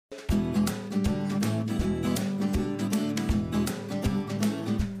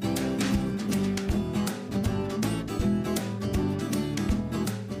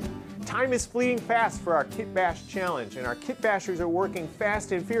Time is fleeing fast for our Kitbash challenge, and our Kitbashers are working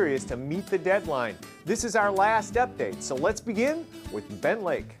fast and furious to meet the deadline. This is our last update, so let's begin with Ben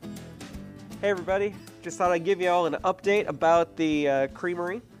Lake. Hey everybody, just thought I'd give you all an update about the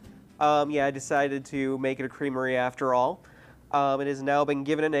creamery. Yeah, I decided to make it a creamery after all. It has now been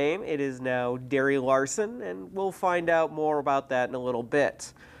given a name. It is now Dairy Larson, and we'll find out more about that in a little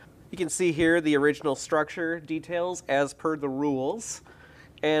bit. You can see here the original structure details as per the rules.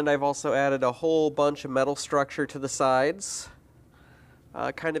 And I've also added a whole bunch of metal structure to the sides.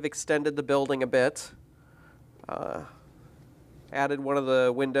 Kind of extended the building a bit. Added one of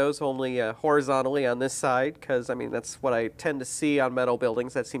the windows only horizontally on this side, because I mean that's what I tend to see on metal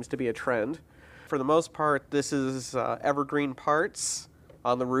buildings. That seems to be a trend. For the most part, this is evergreen parts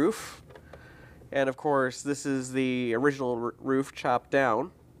on the roof. And of course, this is the original roof chopped down.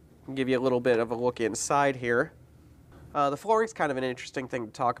 I'll give you a little bit of a look inside here. The flooring is kind of an interesting thing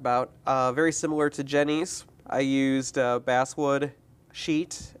to talk about. Very similar to Jenny's. I used basswood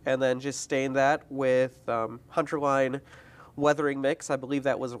sheet and then just stained that with Hunterline weathering mix. I believe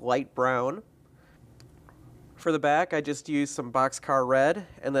that was light brown. For the back, I just used some boxcar red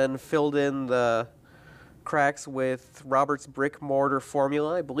and then filled in the cracks with Robert's brick mortar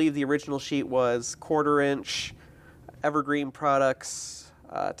formula. I believe the original sheet was 1/4 inch Evergreen Products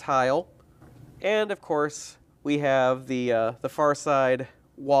tile. And of course, we have the far side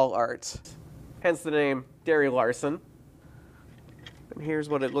wall art, hence the name Dairy Larson. And here's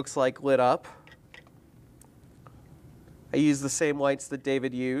what it looks like lit up. I used the same lights that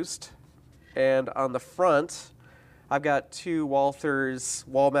David used. And on the front, I've got 2 Walthers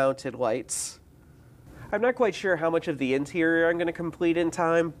wall-mounted lights. I'm not quite sure how much of the interior I'm going to complete in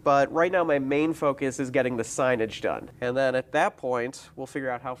time, but right now my main focus is getting the signage done. And then at that point, we'll figure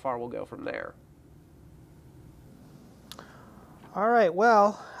out how far we'll go from there. All right,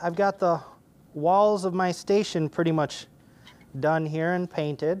 well, I've got the walls of my station pretty much done here and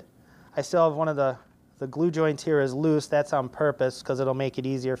painted. I still have one of the glue joints here is loose. That's on purpose because it'll make it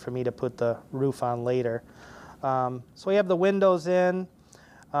easier for me to put the roof on later. So we have the windows in.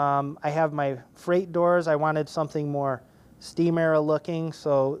 I have my freight doors. I wanted something more steam era looking.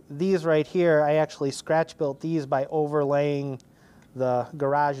 So these right here, I actually scratch built these by overlaying the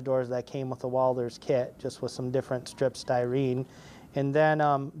garage doors that came with the Walthers kit, just with some different strip styrene. And then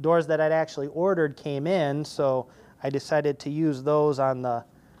doors that I'd actually ordered came in, so I decided to use those on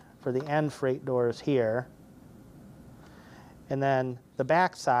for the end freight doors here. And then the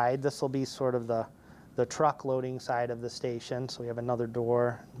back side, this will be sort of the truck loading side of the station. So we have another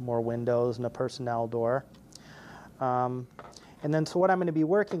door, more windows, and a personnel door. And then so what I'm going to be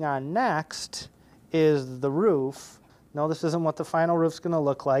working on next is the roof. No, this isn't what the final roof's going to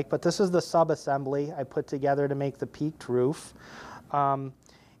look like, but this is the sub-assembly I put together to make the peaked roof. And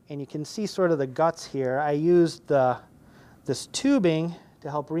you can see sort of the guts here. I used this tubing to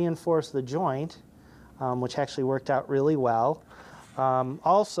help reinforce the joint, which actually worked out really well.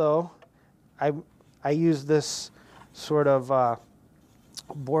 Also, I used this sort of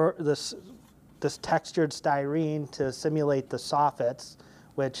this textured styrene to simulate the soffits,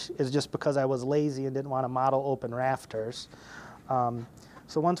 which is just because I was lazy and didn't want to model open rafters.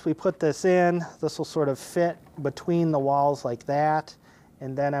 So once we put this in, this will sort of fit between the walls like that.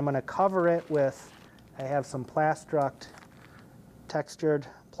 And then I'm going to cover it with, I have some Plastruct textured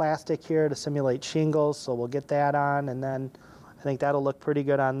plastic here to simulate shingles, so we'll get that on. And then I think that'll look pretty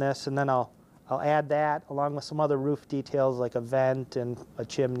good on this. And then I'll add that along with some other roof details like a vent and a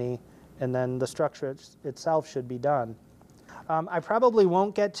chimney. And then the structure itself should be done. I probably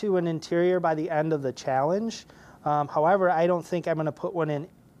won't get to an interior by the end of the challenge. However, I don't think I'm going to put one in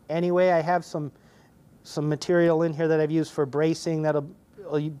anyway. I have some material in here that I've used for bracing that'll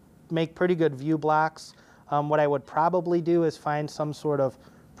make pretty good view blocks. What I would probably do is find some sort of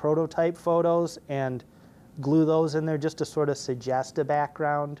prototype photos and glue those in there just to sort of suggest a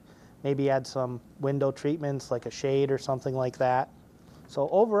background. Maybe add some window treatments like a shade or something like that. So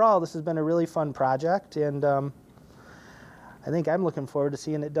overall, this has been a really fun project, and I think I'm looking forward to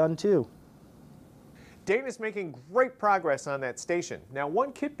seeing it done too. Dana's making great progress on that station. Now,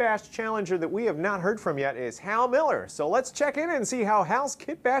 one Kitbash challenger that we have not heard from yet is Hal Miller. So let's check in and see how Hal's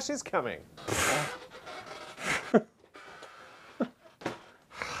Kitbash is coming.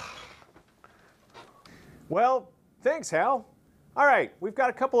 Well, thanks, Hal. All right, we've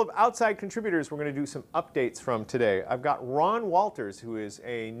got a couple of outside contributors we're going to do some updates from today. I've got Ron Walters, who is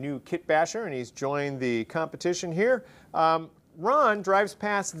a new Kitbasher, and he's joined the competition here. Ron drives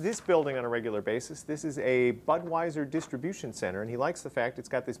past this building on a regular basis. This is a Budweiser distribution center, and he likes the fact it's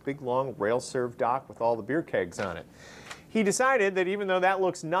got this big, long rail-served dock with all the beer kegs on it. he decided that even though that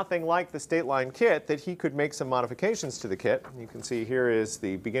looks nothing like the State Line kit, that he could make some modifications to the kit. You can see here is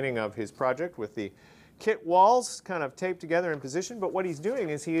the beginning of his project with the kit walls kind of taped together in position, but what he's doing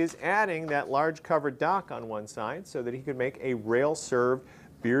is he is adding that large covered dock on one side so that he could make a rail-served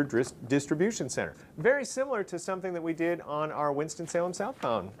beer distribution center. Very similar to something that we did on our Winston-Salem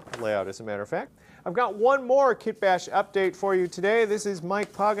southbound layout, as a matter of fact. I've got one more Kitbash update for you today. This is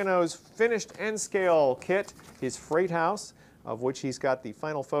Mike Pagano's finished N-scale kit, his freight house, of which he's got the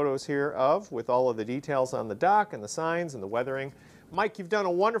final photos here of, with all of the details on the dock and the signs and the weathering. Mike, you've done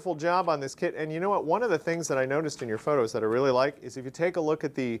a wonderful job on this kit, and you know what? One of the things that I noticed in your photos that I really like is if you take a look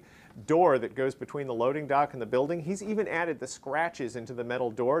at the door that goes between the loading dock and the building, he's even added the scratches into the metal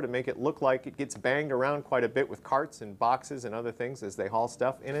door to make it look like it gets banged around quite a bit with carts and boxes and other things as they haul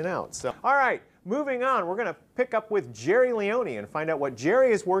stuff in and out. So, all right, moving on, we're going to pick up with Jerry Leone and find out what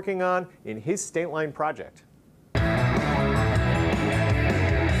Jerry is working on in his State Line project.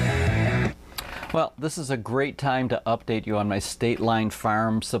 Well, this is a great time to update you on my State Line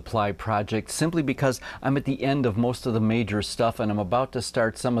farm supply project, simply because I'm at the end of most of the major stuff and I'm about to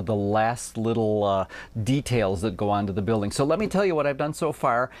start some of the last little details that go onto the building. So let me tell you what I've done so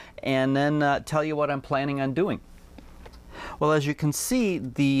far and then tell you what I'm planning on doing. Well, as you can see,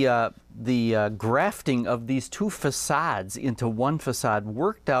 the grafting of these two facades into one facade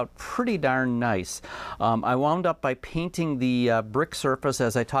worked out pretty darn nice. I wound up by painting the brick surface,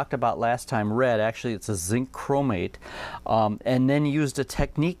 as I talked about last time, red. Actually, it's a zinc chromate, and then used a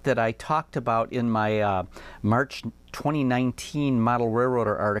technique that I talked about in my March 2019 Model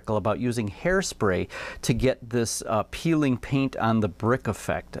Railroader article about using hairspray to get this peeling paint on the brick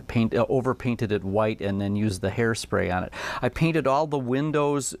effect. Overpainted it white and then used the hairspray on it. I painted all the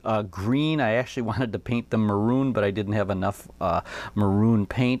windows green. I actually wanted to paint them maroon, but I didn't have enough maroon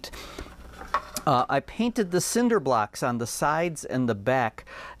paint. I painted the cinder blocks on the sides and the back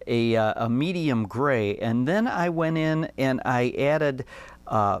a medium gray, and then I went in and I added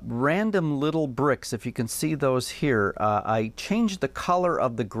random little bricks. If you can see those here, I changed the color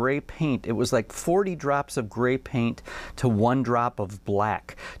of the gray paint. It was like 40 drops of gray paint to 1 drop of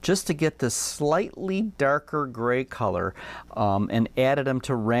black, just to get this slightly darker gray color, and added them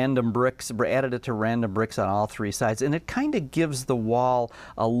to random bricks. Added it to random bricks on all 3 sides, and it kind of gives the wall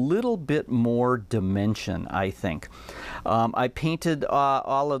a little bit more dimension, I think. I painted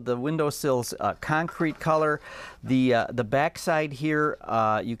all of the windowsills concrete color. The backside here,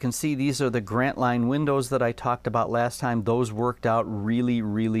 you can see these are the Grant Line windows that I talked about last time. Those worked out really,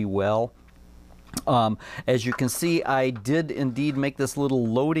 really well. As you can see, I did indeed make this little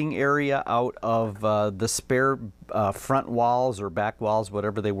loading area out of the spare front walls or back walls,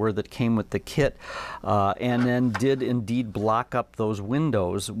 whatever they were that came with the kit, and then did indeed block up those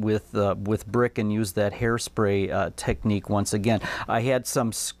windows with brick and use that hairspray technique once again. I had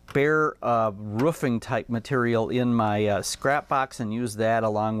some spare roofing type material in my scrap box and used that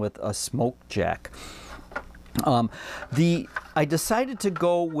along with a smoke jack. I decided to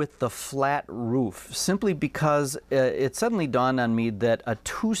go with the flat roof simply because it suddenly dawned on me that a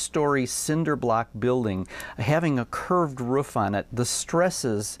 2-story cinder block building having a curved roof on it, the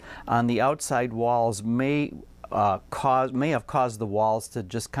stresses on the outside walls may have caused the walls to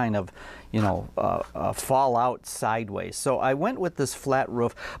just kind of, fall out sideways. So I went with this flat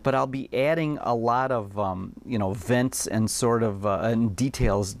roof, but I'll be adding a lot of, vents and sort of and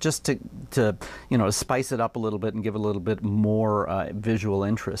details just to spice it up a little bit and give a little bit more visual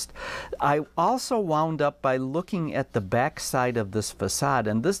interest. I also wound up by looking at the back side of this facade,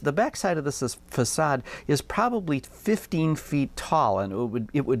 and the back side of this facade is probably 15 feet tall, and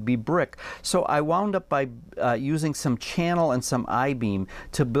it would be brick. So I wound up by using some channel and some I-beam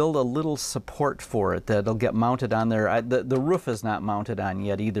to build a little support for it that'll get mounted on there. The roof is not mounted on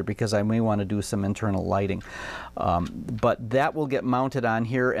yet either because I may want to do some internal lighting. But that will get mounted on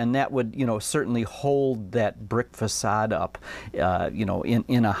here, and that would, certainly hold that brick facade up,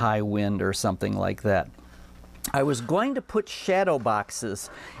 in a high wind or something like that. I was going to put shadow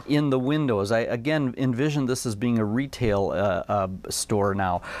boxes in the windows. I again envisioned this as being a retail store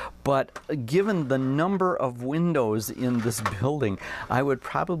now, but given the number of windows in this building, I would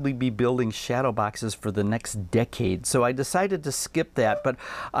probably be building shadow boxes for the next decade. So I decided to skip that, but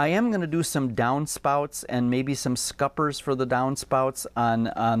I am going to do some downspouts and maybe some scuppers for the downspouts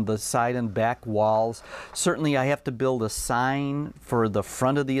on the side and back walls. Certainly I have to build a sign for the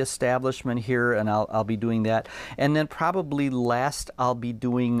front of the establishment here, and I'll be doing that. And then probably last I'll be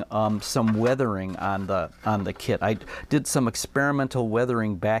doing some weathering on the kit. I did some experimental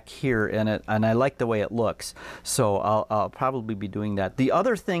weathering back here, and I like the way it looks. So I'll probably be doing that. The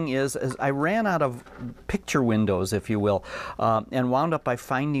other thing is I ran out of picture windows, if you will, and wound up by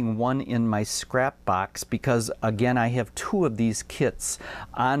finding one in my scrap box because, again, I have two of these kits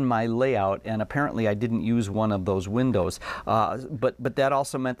on my layout, and apparently I didn't use one of those windows. But that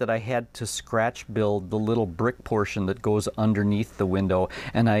also meant that I had to scratch build the little brick portion that goes underneath the window,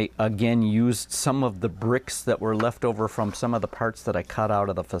 and I again used some of the bricks that were left over from some of the parts that I cut out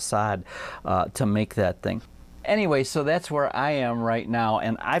of the facade to make that thing. Anyway, so that's where I am right now,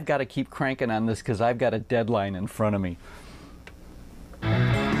 and I've got to keep cranking on this because I've got a deadline in front of me.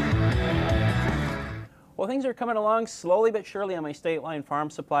 Well, things are coming along slowly but surely on my State Line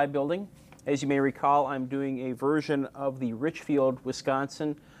Farm Supply building. As you may recall, I'm doing a version of the Richfield,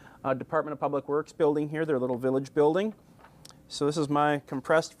 Wisconsin Department of Public Works building here, their little village building. So this is my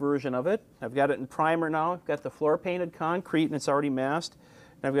compressed version of it. I've got it in primer now. I've got the floor painted concrete and it's already masked.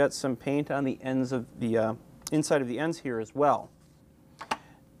 And I've got some paint on the ends of the inside of the ends here as well.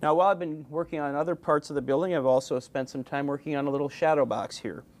 Now, while I've been working on other parts of the building, I've also spent some time working on a little shadow box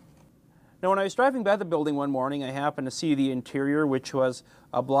here. Now, when I was driving by the building one morning, I happened to see the interior, which was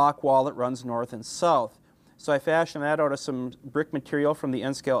a block wall that runs north and south. So I fashioned that out of some brick material from the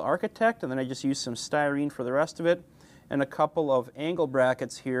N-Scale Architect, and then I just used some styrene for the rest of it, and a couple of angle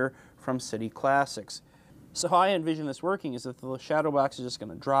brackets here from City Classics. So how I envision this working is that the shadow box is just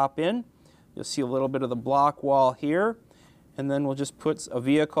going to drop in. You'll see a little bit of the block wall here, and then we'll just put a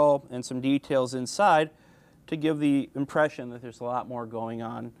vehicle and some details inside to give the impression that there's a lot more going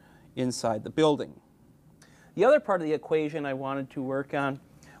on inside the building. The other part of the equation I wanted to work on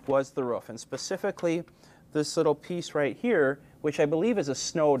was the roof, and specifically this little piece right here, which I believe is a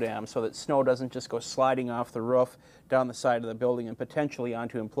snow dam, so that snow doesn't just go sliding off the roof down the side of the building and potentially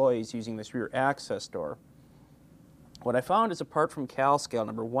onto employees using this rear access door. What I found is a part from CalScale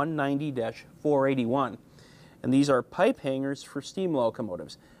number 190-481, and these are pipe hangers for steam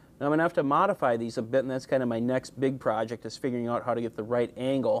locomotives. Now I'm going to have to modify these a bit, and that's kind of my next big project, is figuring out how to get the right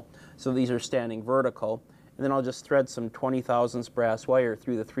angle so these are standing vertical. And then I'll just thread some 20 thousandths brass wire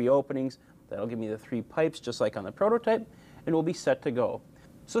through the three openings. That'll give me the three pipes just like on the prototype, and we'll be set to go.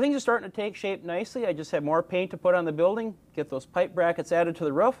 So things are starting to take shape nicely. I just have more paint to put on the building, get those pipe brackets added to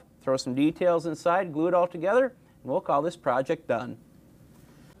the roof, throw some details inside, glue it all together, and we'll call this project done.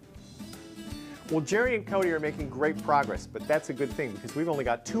 Well, Jerry and Cody are making great progress, but that's a good thing because we've only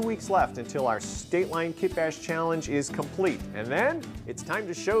got 2 weeks left until our State Line Kitbash Challenge is complete. And then it's time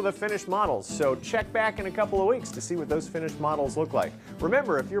to show the finished models. So check back in a couple of weeks to see what those finished models look like.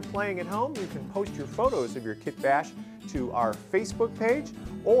 Remember, if you're playing at home, you can post your photos of your Kitbash to our Facebook page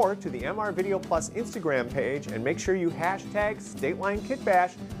or to the MR Video Plus Instagram page, and make sure you hashtag State Line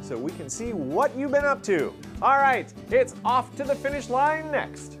Kitbash so we can see what you've been up to. All right, it's off to the finish line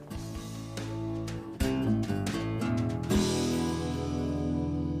next.